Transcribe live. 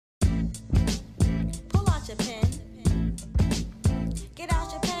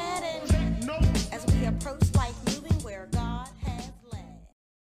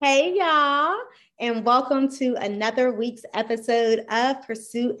Hey, y'all, and welcome to another week's episode of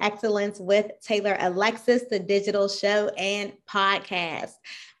Pursue Excellence with Taylor Alexis, the digital show and podcast.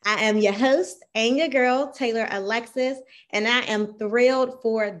 I am your host and your girl, Taylor Alexis, and I am thrilled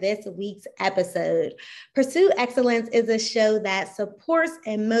for this week's episode. Pursue Excellence is a show that supports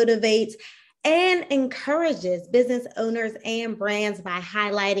and motivates and encourages business owners and brands by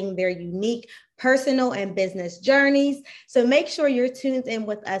highlighting their unique personal and business journeys. So make sure you're tuned in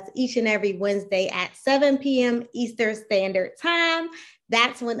with us each and every Wednesday at 7 p.m. Eastern Standard Time.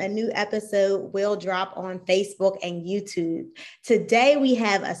 That's when a new episode will drop on Facebook and YouTube. Today, we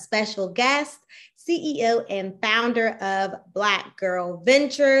have a special guest, CEO and founder of Black Girl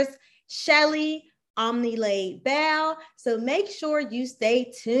Ventures, Shelly Omnilade Bell. So make sure you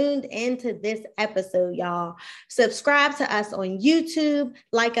stay tuned into this episode, y'all. Subscribe to us on YouTube,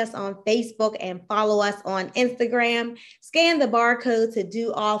 like us on Facebook, and follow us on Instagram. Scan the barcode to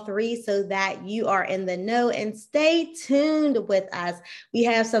do all three so that you are in the know, and stay tuned with us. We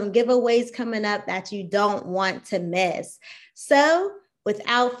have some giveaways coming up that you don't want to miss. So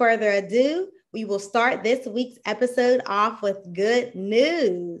without further ado, we will start this week's episode off with good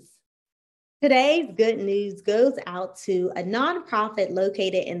news. Today's good news goes out to a nonprofit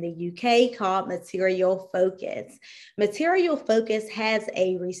located in the UK called Material Focus. Material Focus has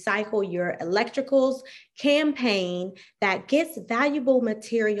a Recycle Your Electricals campaign that gets valuable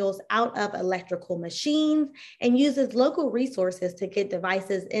materials out of electrical machines and uses local resources to get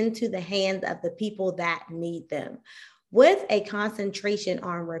devices into the hands of the people that need them. With a concentration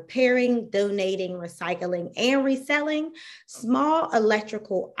on repairing, donating, recycling, and reselling small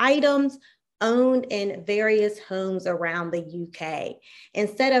electrical items owned in various homes around the UK.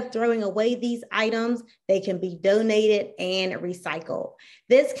 Instead of throwing away these items, they can be donated and recycled.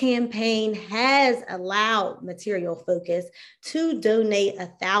 This campaign has allowed Material Focus to donate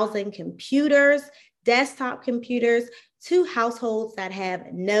 1,000 computers, desktop computers, to households that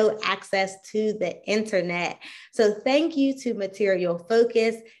have no access to the internet. So thank you to Material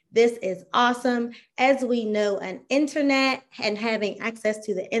Focus. This is awesome. As we know, an internet and having access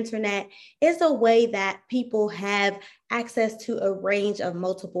to the internet is a way that people have access to a range of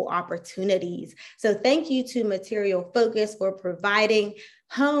multiple opportunities. So thank you to Material Focus for providing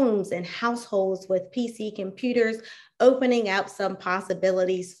homes and households with PC computers, opening up some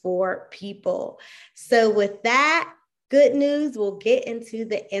possibilities for people. So with that, good news, we'll get into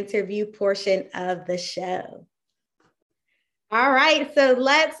the interview portion of the show. All right, so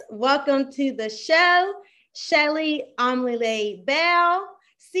let's welcome to the show, Shelly Omnilade Bell,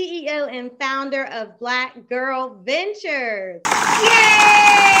 CEO and founder of Black Girl Ventures.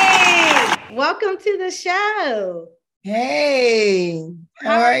 Yay! Welcome to the show. Hey,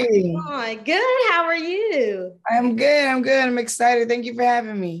 how are you? Good, how are you? I'm good, I'm excited. Thank you for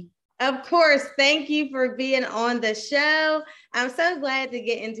having me. Of course. Thank you for being on the show. I'm so glad to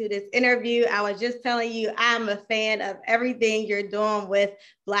get into this interview. I was just telling you, I'm a fan of everything you're doing with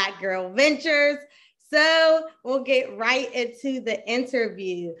Black Girl Ventures. So we'll get right into the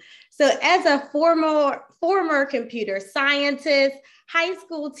interview. So as a former computer scientist, high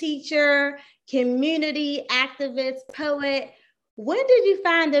school teacher, community activist, poet, when did you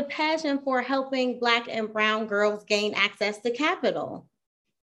find a passion for helping Black and brown girls gain access to capital?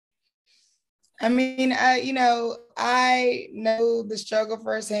 I mean, I know the struggle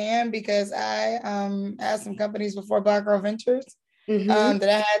firsthand because I had some companies before Black Girl Ventures that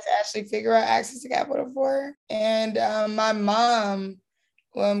I had to actually figure out access to capital for. And my mom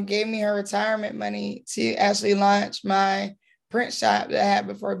gave me her retirement money to actually launch my print shop that I had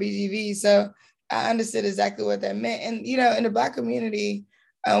before BGV. So I understood exactly what that meant. And, in the Black community,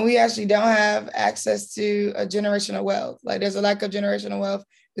 we actually don't have access to a generational wealth. Like there's a lack of generational wealth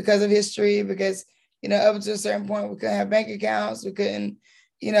because of history, because, up to a certain point, we couldn't have bank accounts, we couldn't,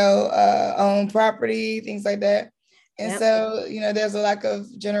 own property, things like that. And so, there's a lack of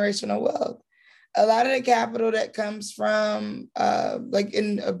generational wealth. A lot of the capital that comes from, like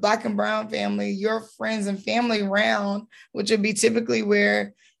in a Black and brown family, your friends and family round, which would be typically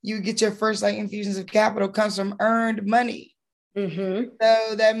where you get your first infusions of capital, comes from earned money. So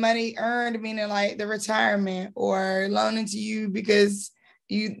that money earned, meaning like the retirement or loaning to you because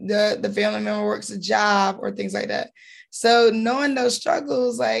the family member works a job or things like that. So knowing those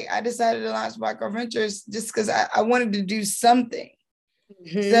struggles, I decided to launch Black Girl Ventures just because I wanted to do something.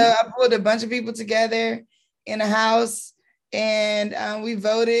 So I pulled a bunch of people together in a house and we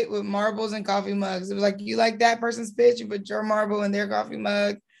voted with marbles and coffee mugs. It was like, you like that person's pitch, you put your marble in their coffee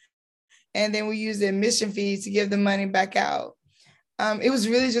mug. And then we used the admission fees to give the money back out. It was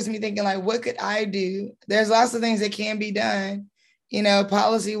really just me thinking what could I do? There's lots of things that can be done.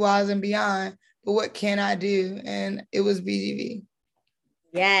 policy wise and beyond, but what can I do? And it was BGV.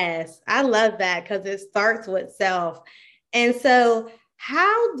 Yes, I love that because it starts with self. And so,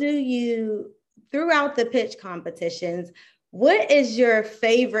 how do you, throughout the pitch competitions, what is your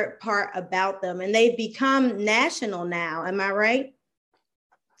favorite part about them? And they've become national now. Am I right?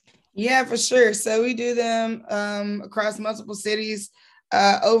 Yeah, for sure. So we do them across multiple cities,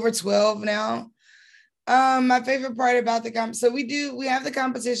 over 12 now. My favorite part about so we have the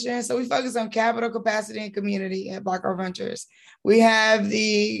competition. So we focus on capital, capacity, and community at BlackRock Ventures. We have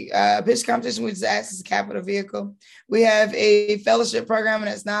the pitch competition, which is access to capital vehicle. We have a fellowship program, and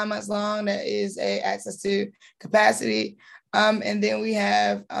that's 9 months long. That is a access to capacity. And then we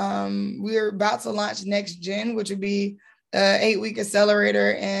have, we're about to launch Next Gen, which would be an 8-week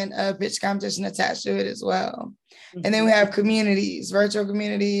accelerator and a pitch competition attached to it as well. Mm-hmm. And then we have communities, virtual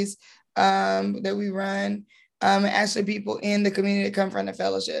communities, that we run, and actually people in the community that come from the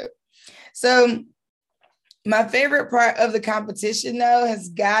fellowship. So my favorite part of the competition, though, has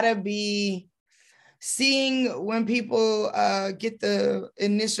got to be seeing when people get the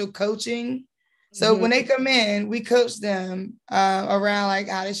initial coaching. So when they come in, we coach them around like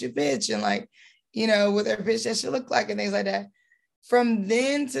how they should pitch and like, what their pitch that should look like and things like that. From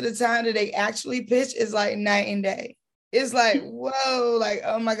then to the time that they actually pitch is like night and day. It's like, whoa, like,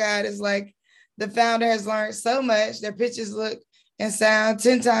 oh my God, it's like the founder has learned so much. Their pitches look and sound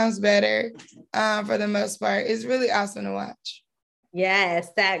 10 times better for the most part. It's really awesome to watch. Yes,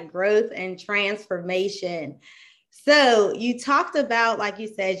 that growth and transformation. So you talked about, like you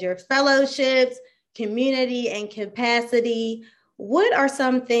said, your fellowships, community, and capacity. What are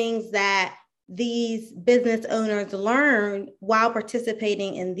some things that these business owners learn while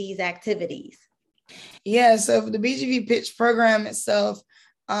participating in these activities? Yeah, so for the BGV Pitch program itself,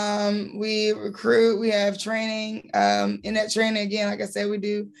 we recruit, we have training. In that training, again, like I said, we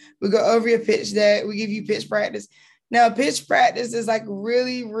go over your pitch deck, we give you pitch practice. Now, pitch practice is like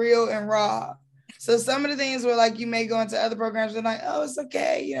really real and raw. So some of the things where like you may go into other programs and like, oh, it's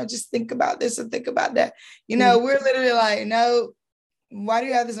okay, just think about this and think about that. We're literally like, no, why do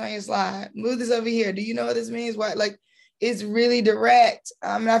you have this on your slide? Move this over here. Do you know what this means? Why? Like, it's really direct.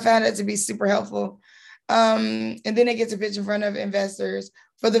 And I found that to be super helpful. And then they get to pitch in front of investors.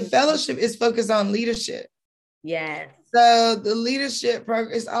 For the fellowship, it's focused on leadership. Yes. So the leadership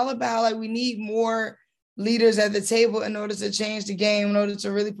program is all about like we need more leaders at the table in order to change the game, in order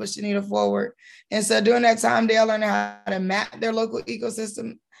to really push the needle forward. And so during that time, they'll learn how to map their local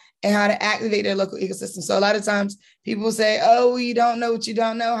ecosystem and how to activate their local ecosystem. So a lot of times people say, oh, you don't know what you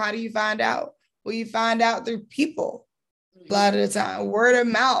don't know. How do you find out? Well, you find out through people a lot of the time, word of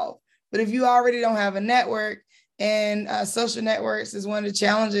mouth. But if you already don't have a network, and social networks is one of the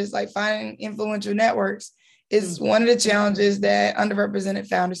challenges, like finding influential networks is one of the challenges that underrepresented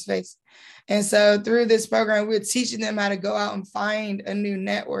founders face. And so through this program, we're teaching them how to go out and find a new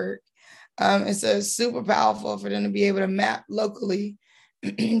network. And so it's super powerful for them to be able to map locally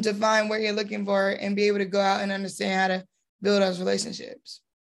to find where you're looking for and be able to go out and understand how to build those relationships.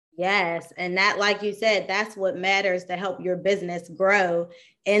 Yes. And that, like you said, that's what matters to help your business grow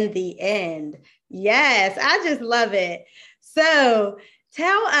in the end. Yes, I just love it. So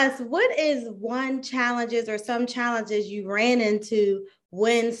tell us, what is one challenges or some challenges you ran into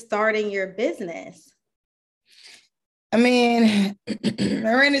when starting your business? I mean,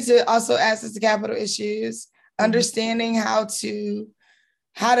 I ran into also access to capital issues, understanding how to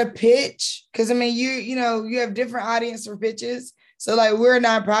pitch. Because I mean, you have different audience for pitches. So like we're a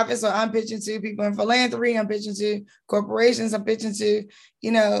nonprofit, so I'm pitching to people in philanthropy, I'm pitching to corporations, I'm pitching to,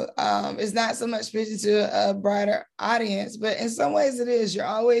 it's not so much pitching to a broader audience, but in some ways it is. You're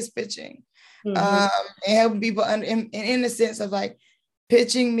always pitching and helping people in the sense of like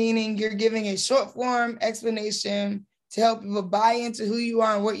pitching, meaning you're giving a short form explanation to help people buy into who you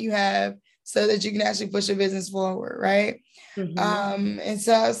are and what you have so that you can actually push your business forward, right? And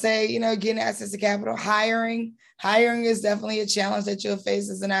so I'll say, getting access to capital, hiring is definitely a challenge that you'll face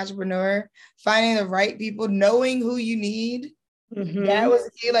as an entrepreneur, finding the right people, knowing who you need. That was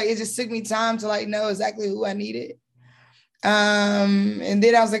key. Like, it just took me time to like know exactly who I needed. And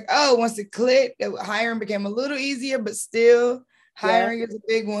then I was like, oh, once it clicked, hiring became a little easier, but still hiring is a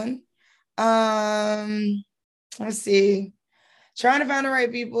big one. Let's see, trying to find the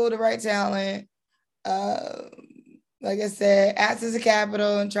right people, the right talent. Like I said, access to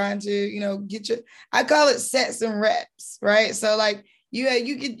capital and trying to, I call it sets and reps, right? So like you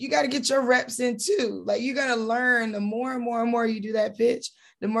got to get your reps in too. Like you're going to learn the more and more and more you do that pitch,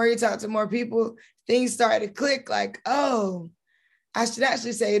 the more you talk to more people, things start to click like, oh, I should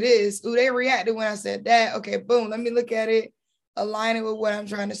actually say this. Ooh, they reacted when I said that. Okay, boom, let me look at it. align it with what I'm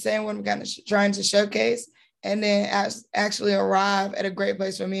trying to say and what I'm kind of trying to showcase, and then actually arrive at a great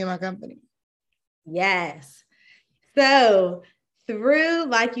place for me and my company. Yes. So through,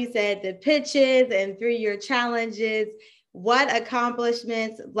 like you said, the pitches and through your challenges, what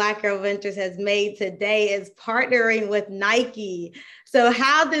accomplishments Black Girl Ventures has made today is partnering with Nike. So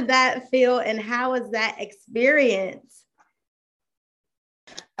how did that feel and how was that experience?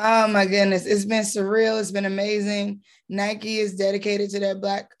 Oh my goodness, it's been surreal. It's been amazing. Nike is dedicated to that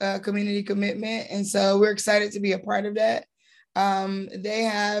Black community commitment. And so we're excited to be a part of that. They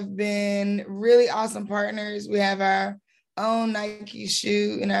have been really awesome partners. We have our own Nike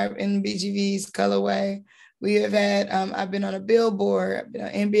shoe in BGV's colorway. We have had, I've been on a billboard, I've been on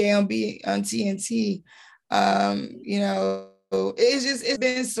NBA on TNT. It's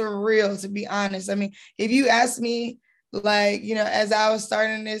been surreal, to be honest. I mean, if you ask me, like, as I was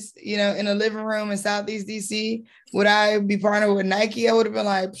starting this, in a living room in Southeast DC, would I be partnered with Nike? I would have been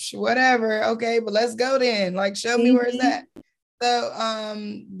like, whatever. Okay, but let's go then. Like, show me where it's at. So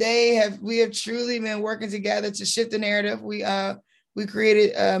we have truly been working together to shift the narrative. We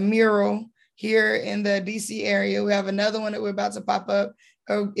created a mural here in the DC area. We have another one that we're about to pop up.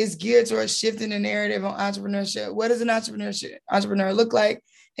 It's geared towards shifting the narrative on entrepreneurship. What does an entrepreneur look like?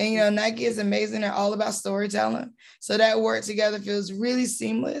 And, Nike is amazing. They're all about storytelling. So that work together feels really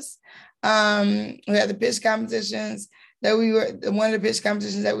seamless. We had the pitch competitions one of the pitch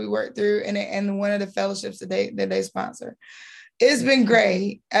competitions that we worked through and one of the fellowships that they sponsor. It's been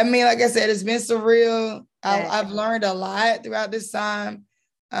great. I mean, like I said, it's been surreal. I've learned a lot throughout this time.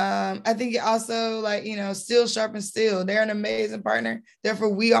 I think it also, steel sharpens steel. They're an amazing partner. Therefore,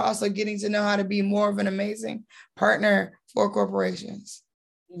 we are also getting to know how to be more of an amazing partner for corporations.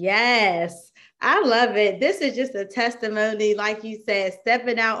 Yes, I love it. This is just a testimony, like you said,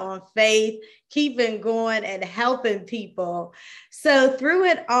 stepping out on faith, keeping going and helping people. So through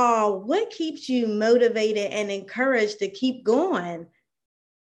it all, what keeps you motivated and encouraged to keep going?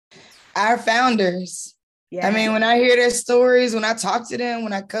 Our founders. Yeah. I mean, when I hear their stories, when I talk to them,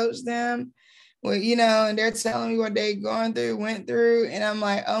 when I coach them, and they're telling me what they went through, and I'm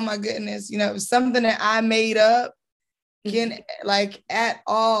like, oh my goodness, something that I made up can at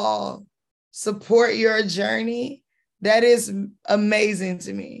all support your journey. That is amazing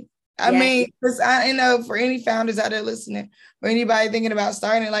to me. I mean, because I know for any founders out there listening or anybody thinking about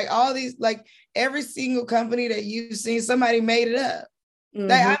starting, all these, every single company that you've seen, somebody made it up.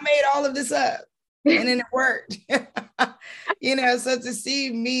 I made all of this up and then it worked. So to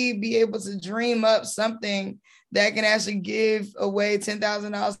see me be able to dream up something that can actually give away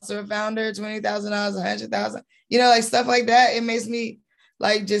 $10,000 to a founder, $20,000, $100,000, stuff like that. It makes me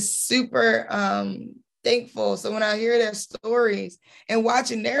just super thankful. So when I hear their stories and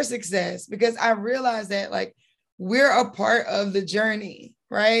watching their success, because I realize that we're a part of the journey,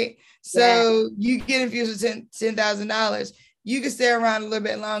 right? So you get infused with $10,000. You can stay around a little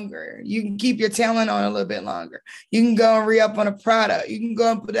bit longer. You can keep your talent on a little bit longer. You can go and re-up on a product. You can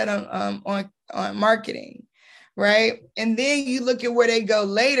go and put that on marketing. Right. And then you look at where they go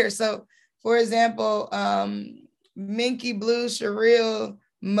later. So, for example, Minky Blue, Sherrill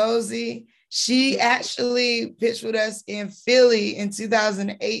Mosey, she actually pitched with us in Philly in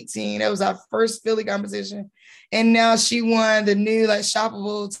 2018. That was our first Philly competition. And now she won the new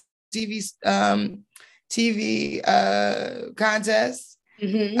shoppable TV contest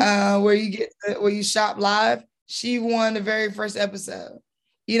where you shop live. She won the very first episode.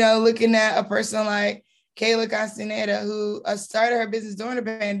 Looking at a person like Kayla Castaneda, who started her business during the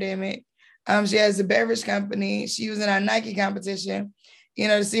pandemic. She has a beverage company. She was in our Nike competition,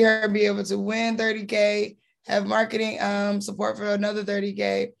 to see her be able to win $30K, have marketing support for another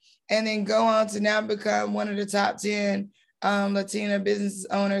 $30K, and then go on to now become one of the top 10 Latina business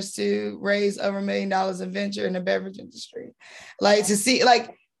owners to raise over $1 million in venture in the beverage industry. To see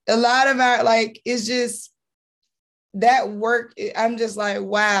a lot of our, it's just, that work, I'm just like,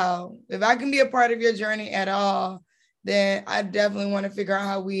 wow, if I can be a part of your journey at all, then I definitely want to figure out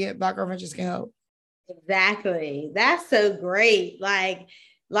how we at Black Girl Ventures can help. Exactly. That's so great. Like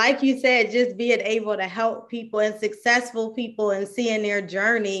you said, just being able to help people and successful people and seeing their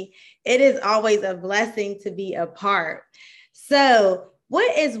journey, it is always a blessing to be a part. So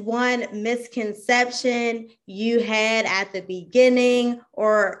what is one misconception you had at the beginning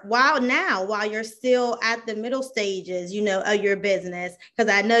or while you're still at the middle stages, of your business? Because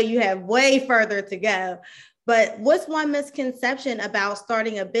I know you have way further to go. But what's one misconception about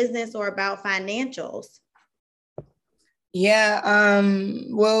starting a business or about financials? Yeah.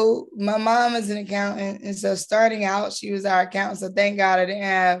 Well, my mom is an accountant. And so starting out, she was our accountant. So thank God I didn't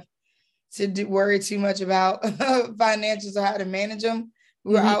have worry too much about financials or how to manage them.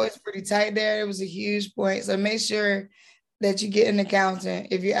 We were always pretty tight there. It was a huge point. So make sure that you get an accountant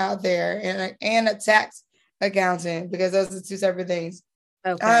if you're out there, and a tax accountant, because those are two separate things.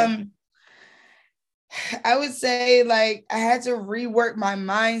 Okay. I would say, like, I had to rework my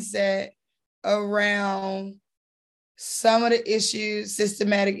mindset around some of the issues,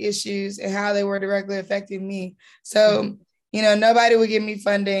 systematic issues, and how they were directly affecting me. So, nobody would give me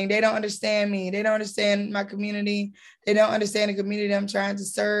funding. They don't understand me. They don't understand my community. They don't understand the community I'm trying to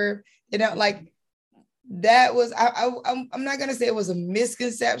serve. They don't like, that was, I'm not going to say it was a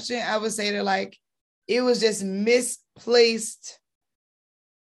misconception. I would say that, like, it was just misplaced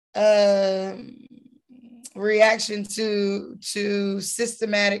reaction to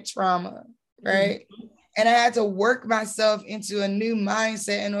systematic trauma, right? And I had to work myself into a new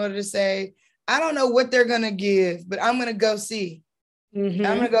mindset in order to say, I don't know what they're going to give, but I'm going to go see. I'm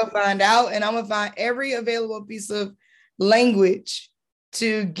going to go find out, and I'm going to find every available piece of language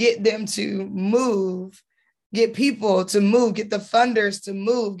to get them to move, get people to move, get the funders to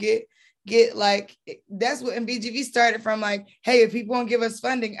move, get like, that's what BGV started from. Like, hey, if people won't give us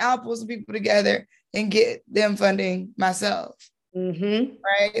funding, I'll pull some people together and get them funding myself.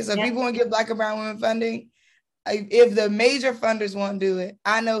 Right. So people won't give Black and brown women funding. If the major funders won't do it,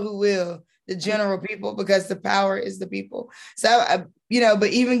 I know who will, the general people, because the power is the people. So, but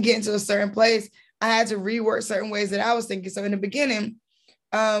even getting to a certain place, I had to rework certain ways that I was thinking. So in the beginning,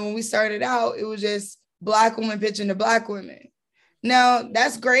 when we started out, it was just Black women pitching to Black women. Now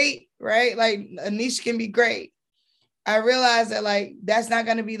that's great, right? Like, a niche can be great. I realized that, like, that's not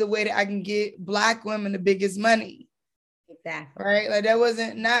going to be the way that I can get Black women the biggest money. Exactly. Right. Like, that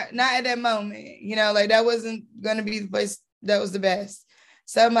wasn't not at that moment, like, that wasn't going to be the place that was the best.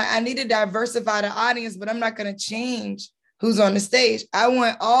 So I'm like, I need to diversify the audience, but I'm not going to change who's on the stage. I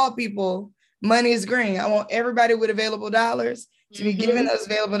want all people. Money is green. I want everybody with available dollars to be giving those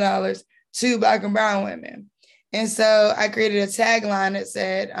available dollars to Black and brown women. And so I created a tagline that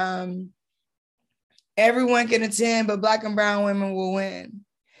said, everyone can attend, but Black and brown women will win.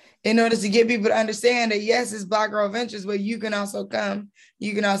 In order to get people to understand that, yes, it's Black Girl Ventures, but you can also come,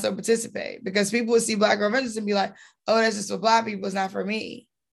 you can also participate, because people would see Black Girl Ventures and be like, oh, that's just for Black people, it's not for me.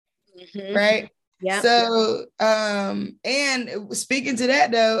 Right. Yeah. So, and speaking to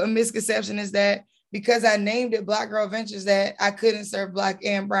that, though, a misconception is that because I named it Black Girl Ventures, that I couldn't serve Black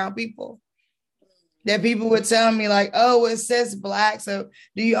and brown people. That people would tell me, like, oh, it says Black, so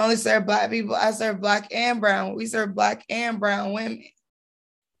do you only serve Black people? I serve Black and brown. We serve Black and brown women.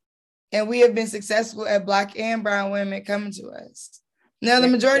 And we have been successful at Black and brown women coming to us. Now, the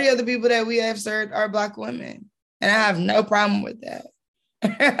majority of the people that we have served are Black women, and I have no problem with that.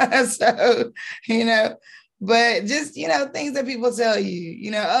 So, but just, things that people tell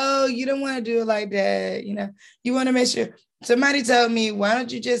you, oh, you don't want to do it like that. You want to make sure. Somebody told me, why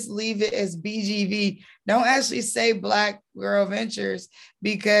don't you just leave it as BGV? Don't actually say Black Girl Ventures,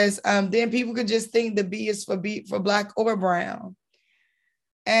 because then people could just think the B is for Black or brown.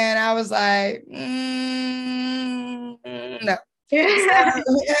 And I was like, no.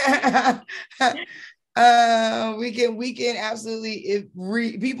 We can absolutely,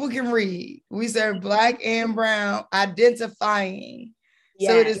 people can read. We serve Black and brown, identifying.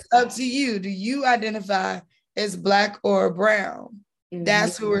 Yes. So it is up to you. Do you identify as Black or brown?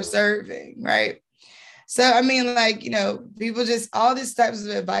 That's who we're serving, right? So, I mean, like, people just, all these types of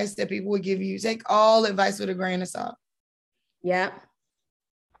advice that people would give you, take all advice with a grain of salt. Yeah.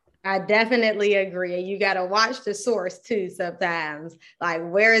 I definitely agree. You got to watch the source too sometimes. Like,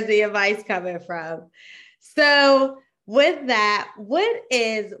 where is the advice coming from? So with that, what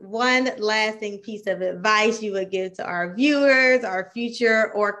is one lasting piece of advice you would give to our viewers, our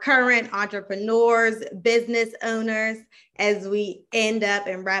future or current entrepreneurs, business owners, as we end up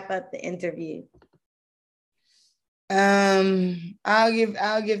and wrap up the interview? I'll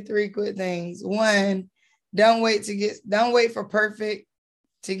give three quick things. One, don't wait for perfect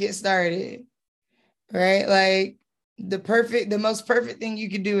to get started, right? Like, the most perfect thing you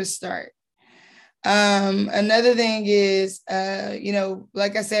could do is start. Another thing is,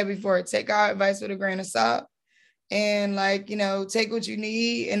 like I said before, take our advice with a grain of salt, and take what you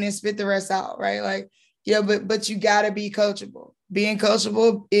need and then spit the rest out, right? Like, but you gotta be coachable. Being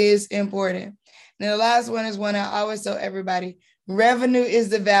coachable is important. And the last one is one I always tell everybody: revenue is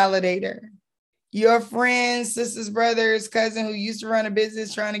the validator. Your friends, sisters, brothers, cousin who used to run a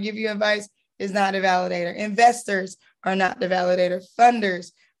business trying to give you advice is not a validator. Investors are not the validator.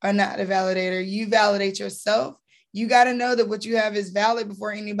 Funders are not the validator. You validate yourself. You got to know that what you have is valid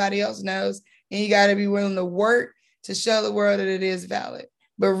before anybody else knows. And you got to be willing to work to show the world that it is valid.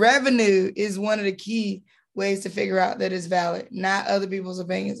 But revenue is one of the key ways to figure out that it's valid, not other people's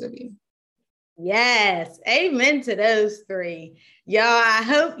opinions of you. Yes, amen to those three. Y'all, I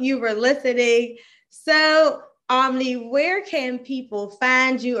hope you were listening. So, Omni, where can people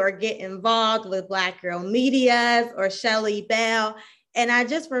find you or get involved with Black Girl Medias or Shelly Bell? And I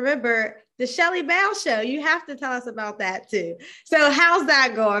just remember the Shelly Bell show. You have to tell us about that too. So how's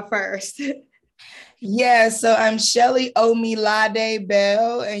that going first? Yeah, so I'm Shelly Omilade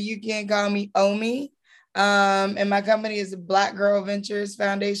Bell, and you can call me Omi. And my company is the Black Girl Ventures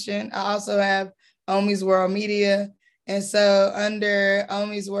Foundation. I also have Omi's World Media. And so under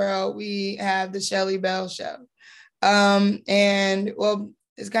Omi's World, we have the Shelly Bell Show. And well,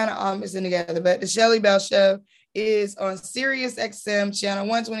 it's kind of all mixing together, but the Shelly Bell Show is on Sirius XM channel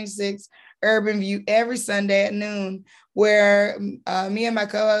 126 Urban View every Sunday at noon, where me and my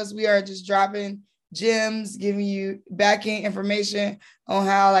co-host, we are just dropping gems, giving you back-end information on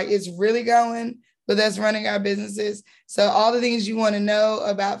how like it's really going with us running our businesses. So all the things you want to know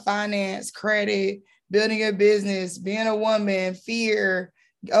about finance, credit, building a business, being a woman, fear,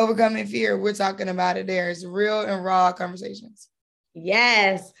 overcoming fear, we're talking about it there. It's real and raw conversations.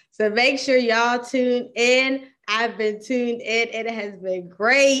 Yes. So make sure y'all tune in. I've been tuned in. It has been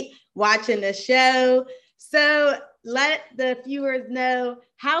great watching the show. So let the viewers know,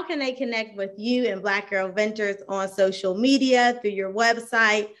 how can they connect with you and Black Girl Ventures on social media, through your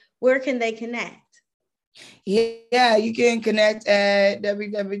website? Where can they connect? Yeah, you can connect at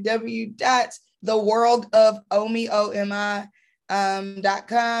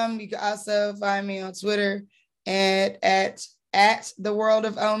www.theworldofomi.com. You can also find me on Twitter and at the World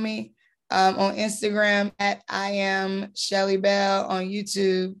of Omi, on Instagram at I am Shelly Bell, on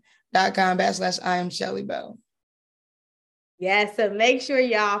YouTube.com/I am Shelly Bell. Yes, so make sure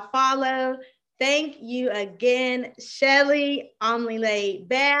y'all follow. Thank you again, Shelly Omilade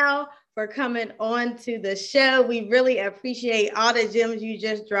Bell, for coming on to the show. We really appreciate all the gems you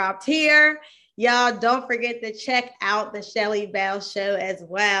just dropped here. Y'all don't forget to check out the Shelly Bell Show as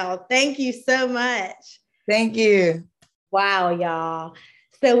well. Thank you so much. Thank you. Wow, y'all.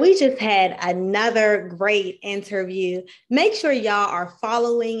 So we just had another great interview. Make sure y'all are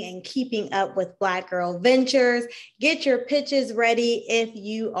following and keeping up with Black Girl Ventures. Get your pitches ready if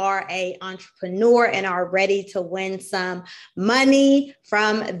you are an entrepreneur and are ready to win some money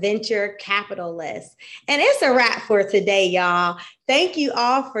from venture capitalists. And it's a wrap for today, y'all. Thank you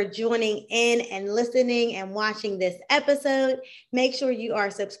all for joining in and listening and watching this episode. Make sure you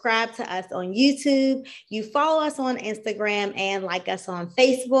are subscribed to us on YouTube. You follow us on Instagram and like us on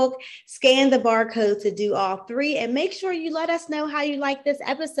Facebook. Scan the barcode to do all three. And make sure you let us know how you like this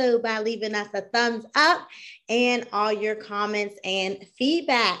episode by leaving us a thumbs up and all your comments and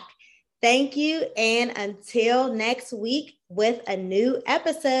feedback. Thank you. And until next week with a new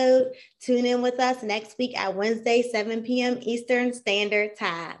episode, tune in with us next week at Wednesday, 7 p.m. Eastern Standard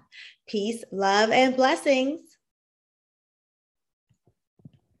Time. Peace, love, and blessings.